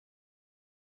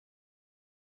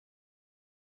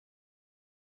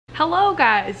Hello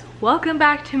guys, welcome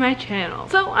back to my channel.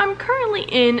 So I'm currently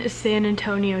in San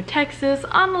Antonio, Texas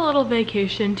on a little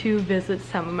vacation to visit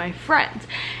some of my friends.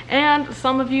 And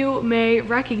some of you may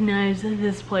recognize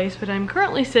this place, but I'm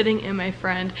currently sitting in my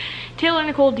friend Taylor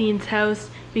Nicole Dean's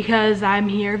house because I'm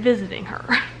here visiting her.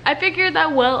 I figured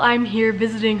that while I'm here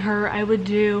visiting her, I would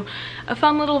do a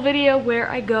fun little video where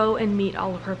I go and meet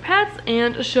all of her pets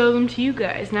and show them to you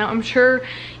guys. Now, I'm sure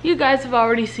you guys have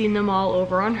already seen them all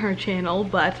over on her channel,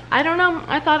 but I don't know,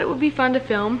 I thought it would be fun to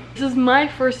film. This is my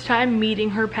first time meeting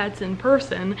her pets in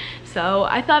person, so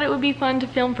I thought it would be fun to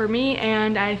film for me,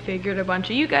 and I figured a bunch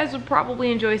of you guys would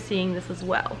probably enjoy seeing this as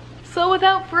well. So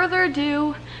without further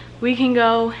ado, we can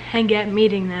go and get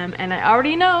meeting them, and I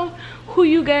already know who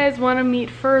you guys want to meet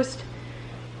first.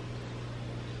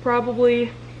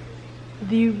 Probably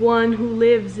the one who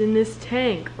lives in this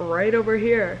tank right over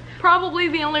here. Probably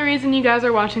the only reason you guys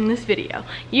are watching this video.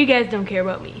 You guys don't care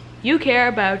about me. You care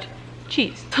about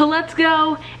Cheese. So let's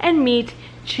go and meet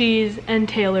Cheese and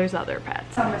Taylor's other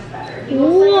pets. So much better.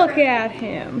 Look at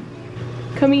him.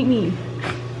 Come eat me.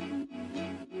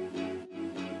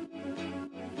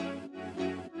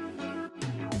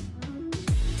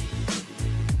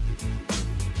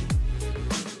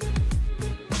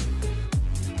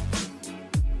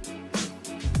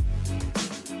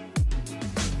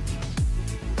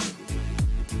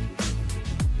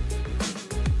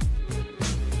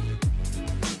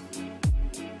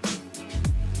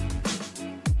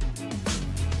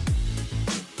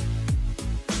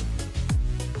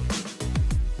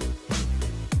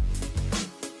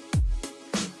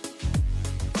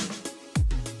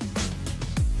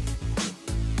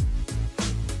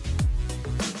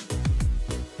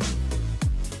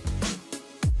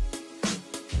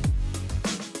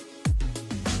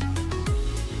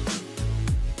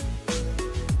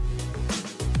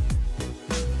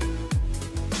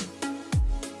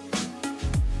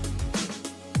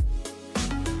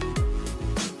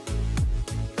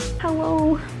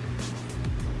 Hello.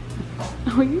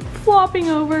 Oh, you're flopping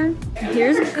over.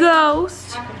 Here's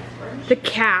Ghost, the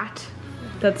cat.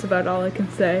 That's about all I can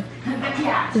say. The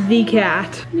cat. The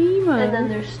cat. Nemo. And then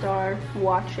there's Star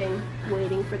watching,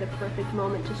 waiting for the perfect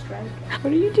moment to strike.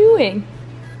 What are you doing?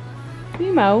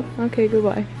 Nemo. Okay,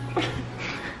 goodbye.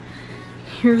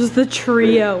 Here's the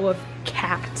trio of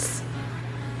cats.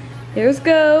 There's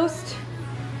Ghost,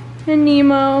 and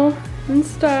Nemo, and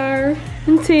Star,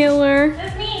 and Taylor.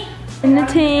 That's me. And the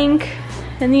tank,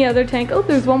 and the other tank. Oh,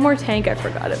 there's one more tank I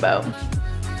forgot about.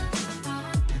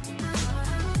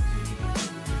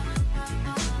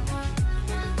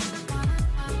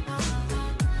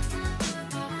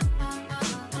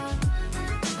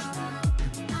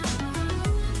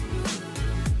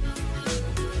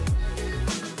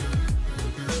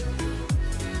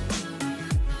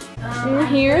 And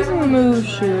here's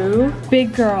Mushu,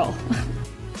 big girl.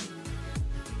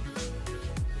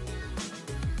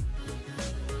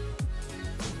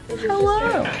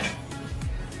 Hello.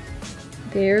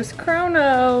 There's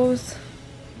Kronos.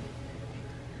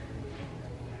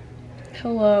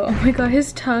 Hello. Oh my god,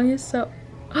 his tongue is so...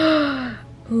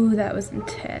 Ooh, that was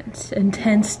intense.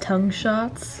 Intense tongue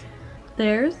shots.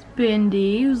 There's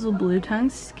Bindi, who's a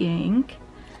blue-tongued skink.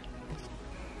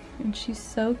 And she's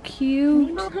so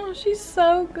cute. Oh, she's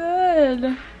so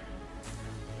good.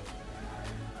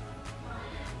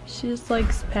 She just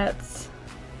likes pets.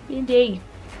 Bindi.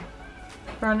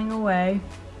 Running away.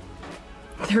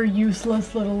 Their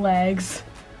useless little legs.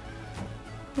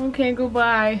 Okay,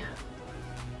 goodbye.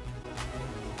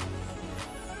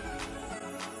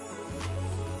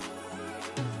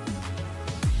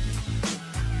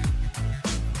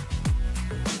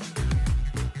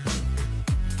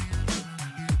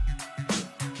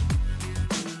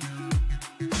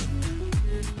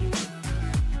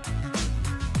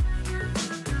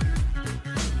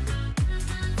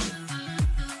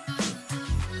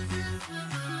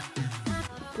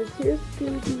 Here's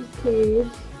Gucci's cage,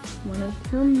 one of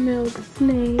her milk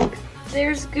snakes.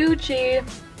 There's Gucci.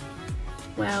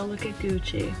 Wow, look at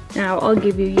Gucci. Now I'll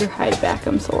give you your hide back,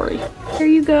 I'm sorry. Here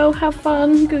you go, have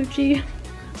fun, Gucci.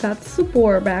 That's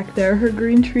Sabor back there, her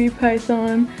green tree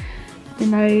python.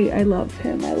 And I love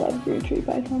him, I love green tree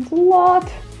pythons a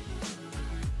lot.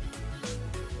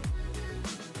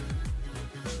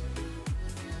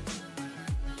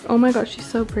 Oh my gosh, she's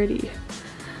so pretty.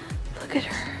 Look at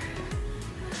her.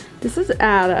 This is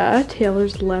Ada,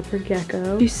 Taylor's leopard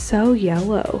gecko. She's so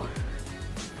yellow.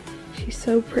 She's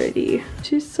so pretty.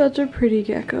 She's such a pretty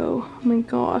gecko. Oh my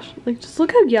gosh. Like, just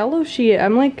look how yellow she is.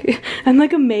 I'm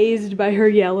like amazed by her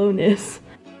yellowness.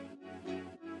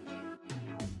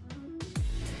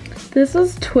 This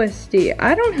is Twisty.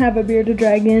 I don't have a bearded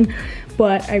dragon,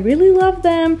 but I really love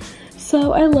them.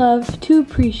 So I love to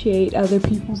appreciate other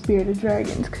people's bearded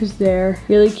dragons because they're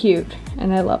really cute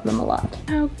and I love them a lot.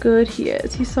 How good he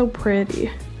is. He's so pretty.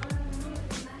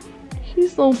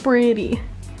 He's so pretty.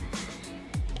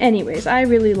 Anyways, I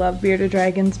really love bearded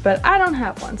dragons, but I don't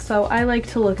have one, so I like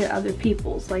to look at other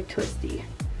people's, like Twisty.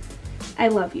 I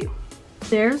love you.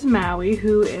 There's Maui,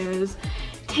 who is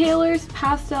Taylor's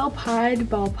pastel pied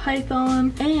ball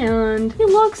python, and he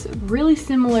looks really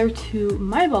similar to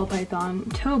my ball python,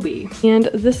 Toby. And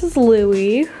this is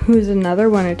Louie, who's another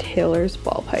one of Taylor's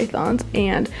ball pythons,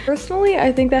 and personally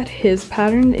I think that his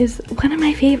pattern is one of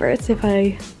my favorites if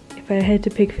I had to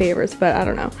pick favorites, but I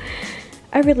don't know.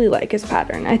 I really like his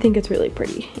pattern. I think it's really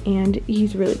pretty and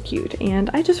he's really cute and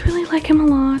I just really like him a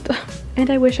lot and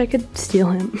I wish I could steal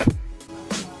him.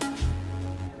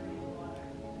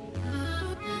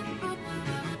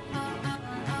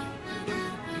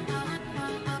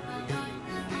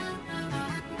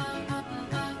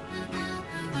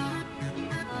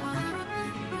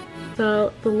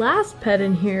 So the last pet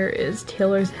in here is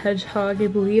Taylor's hedgehog. I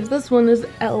believe this one is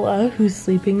Ella, who's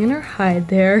sleeping in her hide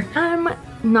there. I'm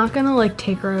not gonna like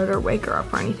take her out or wake her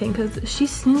up or anything because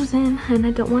she's snoozing and I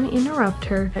don't want to interrupt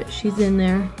her. But she's in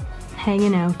there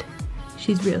hanging out.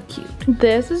 She's real cute.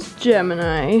 This is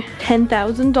Gemini,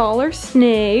 $10,000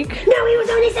 snake. No, he was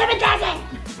only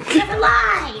 7,000. That's a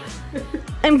lie.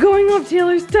 I'm going off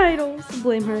Taylor's titles.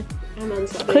 Blame her. I'm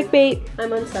unsubbing. Clickbait. I'm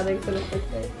unsubbing for the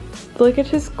clickbait. Look at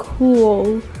his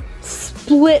cool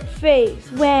split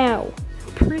face. Wow.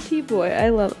 Pretty boy.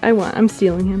 I'm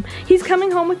stealing him. He's coming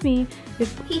home with me.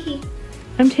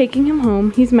 I'm taking him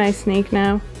home. He's my snake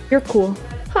now. You're cool.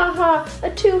 Haha, a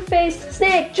two-faced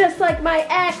snake just like my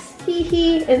ex. Hee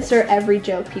hee. Insert every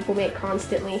joke people make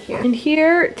constantly here. And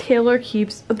here Taylor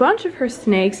keeps a bunch of her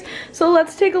snakes. So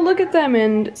let's take a look at them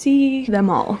and see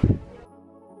them all.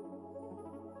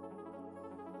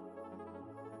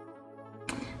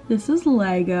 This is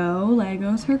Lego.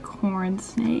 Lego's her corn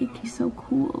snake. He's so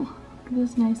cool. Look at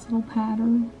this nice little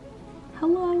pattern.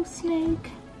 Hello, snake.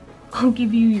 I'll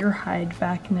give you your hide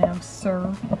back now,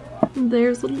 sir.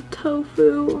 There's little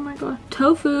Tofu. Oh my god.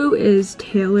 Tofu is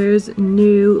Taylor's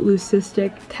new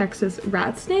leucistic Texas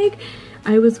rat snake.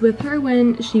 I was with her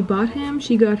when she bought him.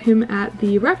 She got him at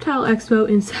the Reptile Expo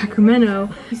in Sacramento.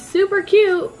 He's super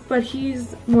cute, but he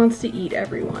wants to eat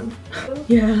everyone.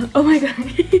 Yeah. Oh my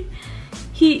god.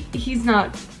 He's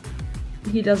not,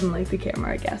 he doesn't like the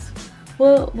camera, I guess.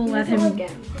 We'll let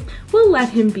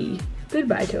him be.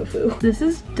 Goodbye, Tofu. This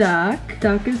is Duck.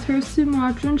 Duck is her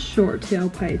Sumatran short-tail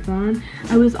python.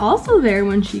 I was also there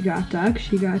when she got Duck.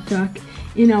 She got Duck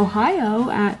in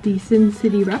Ohio at the Sin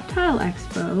City Reptile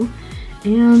Expo,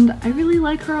 and I really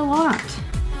like her a lot.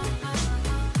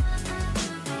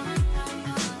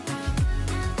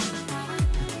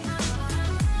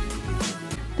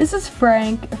 This is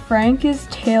Frank. Frank is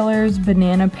Taylor's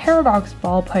banana paradox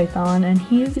ball python, and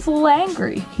he's a little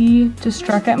angry. He just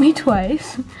struck at me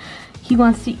twice. He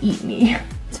wants to eat me.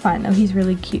 It's fine though, he's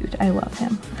really cute. I love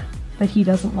him, but he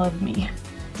doesn't love me.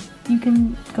 You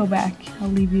can go back. I'll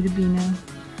leave you to be now.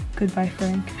 Goodbye,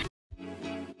 Frank.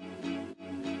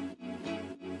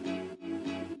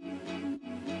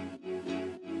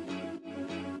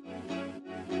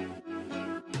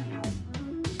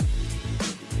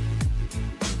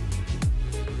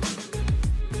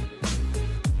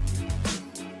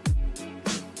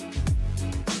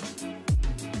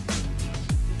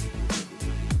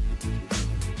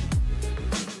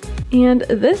 And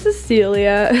this is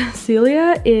Celia.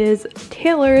 Celia is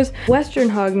Taylor's Western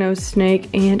hognose snake,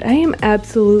 and I am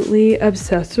absolutely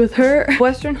obsessed with her.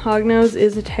 Western hognose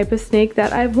is a type of snake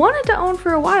that I've wanted to own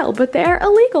for a while, but they're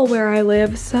illegal where I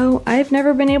live, so I've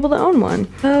never been able to own one.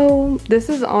 So this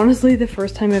is honestly the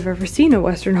first time I've ever seen a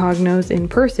Western hognose in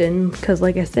person, because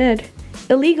like I said,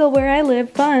 illegal where I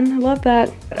live, fun, I love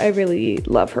that. I really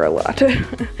love her a lot.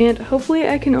 And hopefully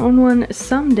I can own one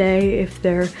someday if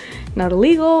they're not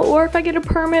illegal, or if I get a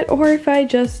permit, or if I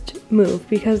just move,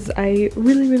 because I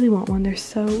really, really want one. They're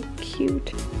so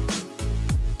cute.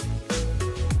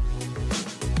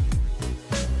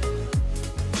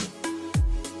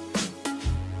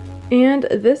 And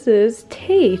this is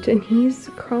Tate, and he's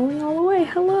crawling all the way.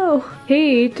 Hello.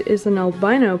 Tate is an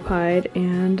albino pied,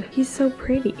 and he's so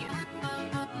pretty.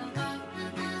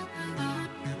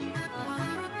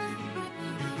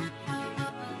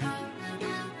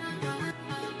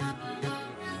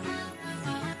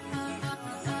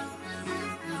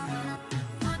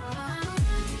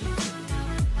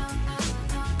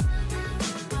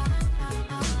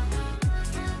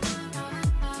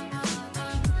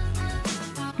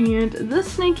 And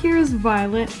this snake here is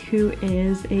Violet, who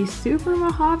is a Super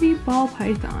Mojave ball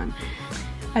python.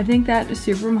 I think that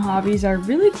Super Mojaves are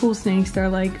really cool snakes. Their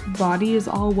like body is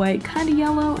all white, kind of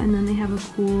yellow, and then they have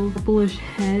a cool purplish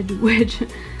head, which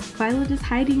Violet is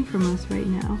hiding from us right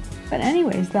now. But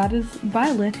anyways, that is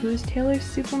Violet, who is Taylor's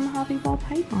Super Mojave ball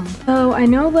python. So I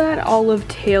know that all of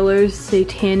Taylor's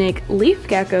satanic leaf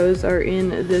geckos are in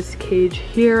this cage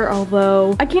here,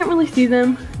 although I can't really see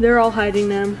them. They're all hiding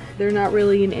them. They're not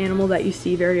really an animal that you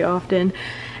see very often.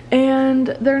 And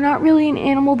they're not really an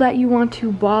animal that you want to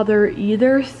bother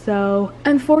either, so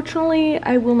unfortunately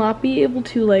I will not be able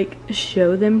to like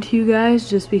show them to you guys,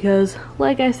 just because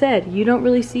like I said, you don't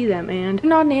really see them and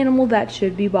not an animal that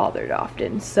should be bothered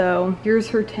often. So here's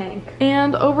her tank,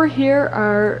 and over here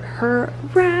are her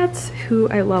rats, who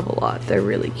I love a lot. They're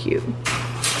really cute.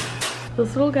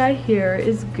 This little guy here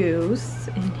is Goose,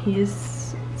 and he is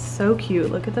so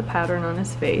cute. Look at the pattern on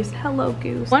his face. Hello,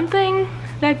 Goose. One thing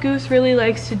that Goose really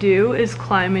likes to do is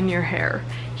climb in your hair.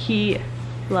 He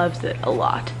loves it a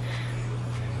lot.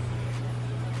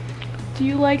 Do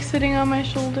you like sitting on my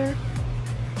shoulder?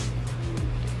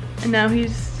 And now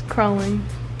he's crawling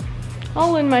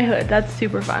all in my hood. That's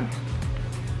super fun.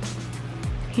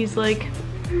 He's like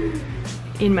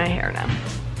in my hair now.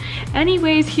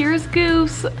 Anyways, here's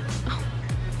Goose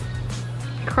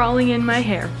crawling in my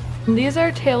hair. These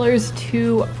are Taylor's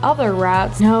two other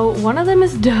rats. No, one of them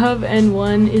is Dove and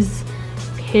one is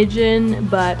Pigeon,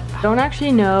 but I don't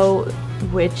actually know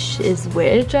which is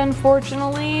which,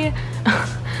 unfortunately.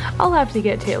 I'll have to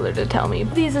get Taylor to tell me.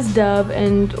 These is Dove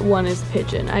and one is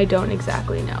Pigeon. I don't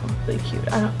exactly know. Really cute.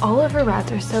 All of her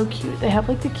rats are so cute. They have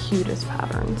like the cutest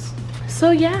patterns.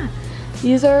 So yeah,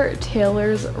 these are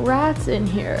Taylor's rats in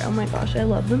here. Oh my gosh, I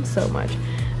love them so much.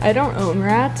 I don't own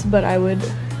rats, but I would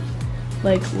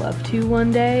like love to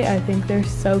one day. I think they're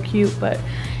so cute, but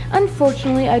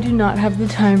unfortunately I do not have the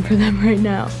time for them right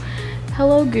now.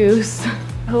 Hello, Goose.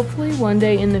 Hopefully one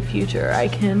day in the future I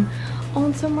can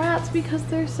own some rats because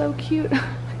they're so cute.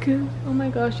 Goose, oh my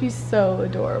gosh, he's so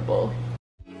adorable.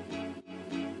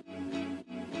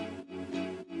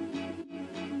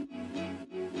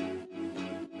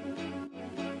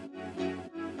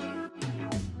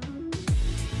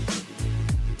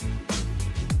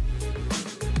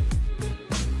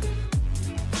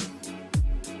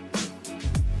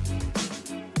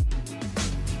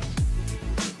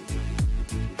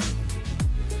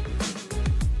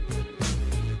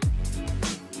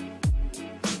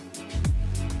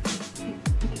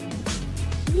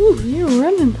 Ooh, you're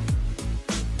running.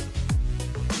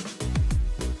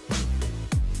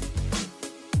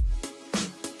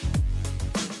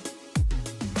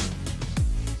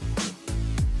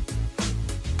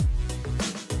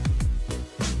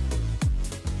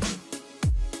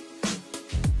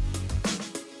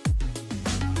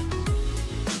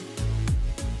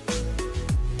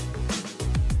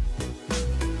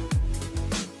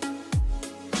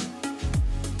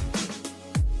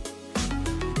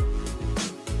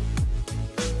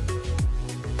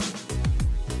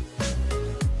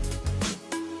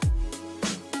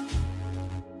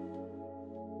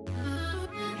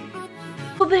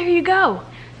 Well, there you go.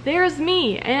 There's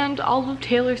me and all of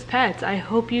Taylor's pets. I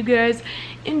hope you guys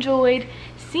enjoyed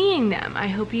seeing them. I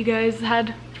hope you guys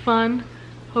had fun.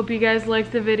 Hope you guys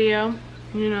liked the video.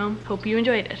 You know, hope you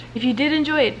enjoyed it. If you did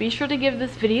enjoy it, be sure to give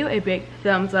this video a big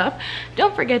thumbs up.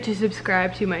 Don't forget to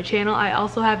subscribe to my channel. I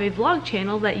also have a vlog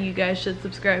channel that you guys should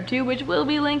subscribe to, which will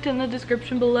be linked in the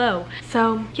description below.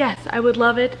 So yes, I would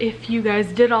love it if you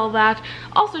guys did all that.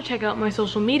 Also check out my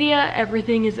social media.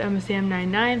 Everything is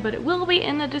EmmaSam99, but it will be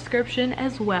in the description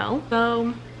as well.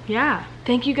 So yeah,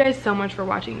 thank you guys so much for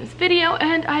watching this video,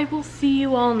 and I will see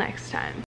you all next time.